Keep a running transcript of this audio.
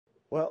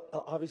Well,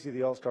 obviously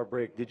the All-Star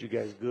break did you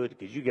guys good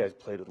because you guys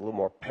played with a little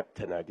more pep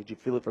tonight. Did you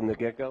feel it from the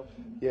get-go?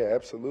 Yeah,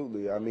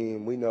 absolutely. I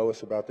mean, we know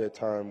it's about that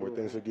time where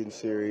things are getting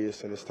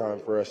serious, and it's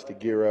time for us to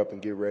gear up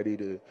and get ready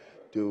to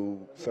do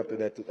something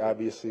that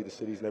obviously the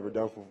city's never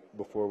done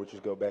before, which is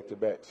go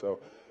back-to-back. So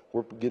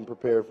we're getting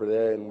prepared for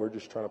that, and we're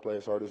just trying to play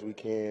as hard as we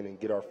can and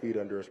get our feet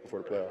under us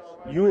before the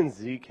playoffs. You and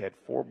Zeke had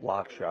 4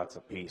 block shots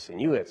apiece,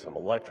 and you had some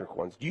electric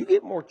ones. Do you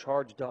get more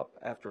charged up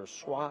after a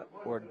swat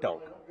or a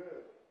dunk?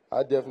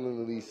 I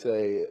definitely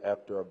say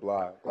after a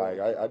block. Like,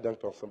 I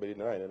dunked on somebody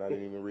tonight, and I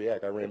didn't even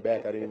react. I ran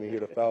back. I didn't even hear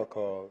the foul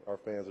call. Our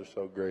fans are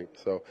so great.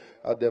 So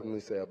I'll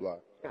definitely say a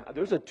block. Yeah,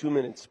 there's a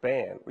 2-minute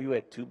span where you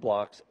had 2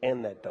 blocks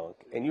and that dunk,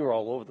 and you were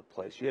all over the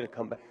place. You had to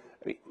come back.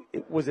 I mean,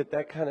 was it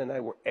that kind of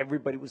night where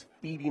everybody was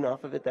feeding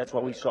off of it? That's why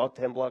we saw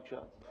 10 block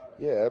shots?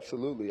 Yeah,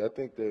 absolutely. I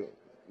think that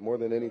more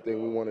than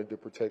anything, we wanted to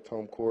protect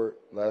home court.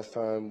 Last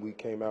time we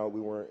came out, we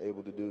weren't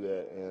able to do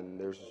that, and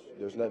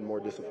there's nothing more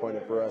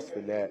disappointing for us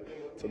than that,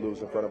 to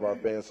lose in front of our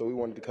fans. So we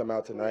wanted to come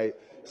out tonight,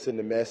 send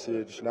a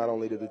message not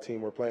only to the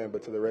team we're playing,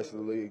 but to the rest of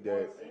the league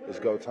that it's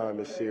go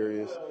time, is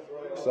serious.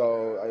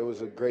 So it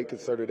was a great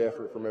concerted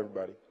effort from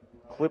everybody.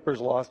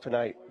 Clippers lost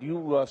tonight. Do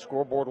you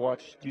scoreboard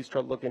watch? Do you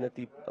start looking at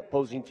the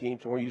opposing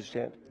teams and where you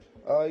stand?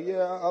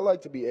 Yeah, I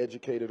like to be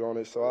educated on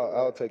it, so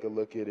I'll take a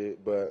look at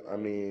it. But, I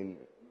mean,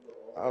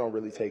 I don't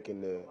really take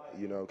into,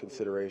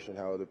 consideration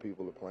how other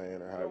people are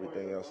playing or how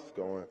everything else is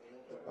going.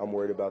 I'm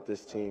worried about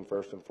this team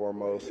first and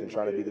foremost and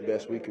trying to be the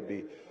best we could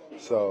be.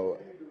 So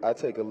I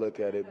take a look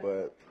at it,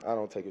 but I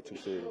don't take it too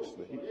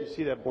seriously. You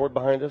see that board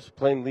behind us?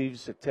 Plane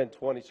leaves at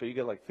 10:20, so you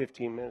got like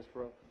 15 minutes,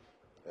 bro.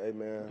 Hey,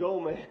 man. Go,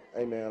 man.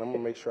 Hey, man, I'm going to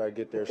make sure I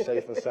get there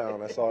safe and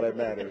sound. That's all that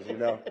matters,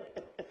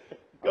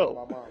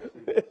 Go.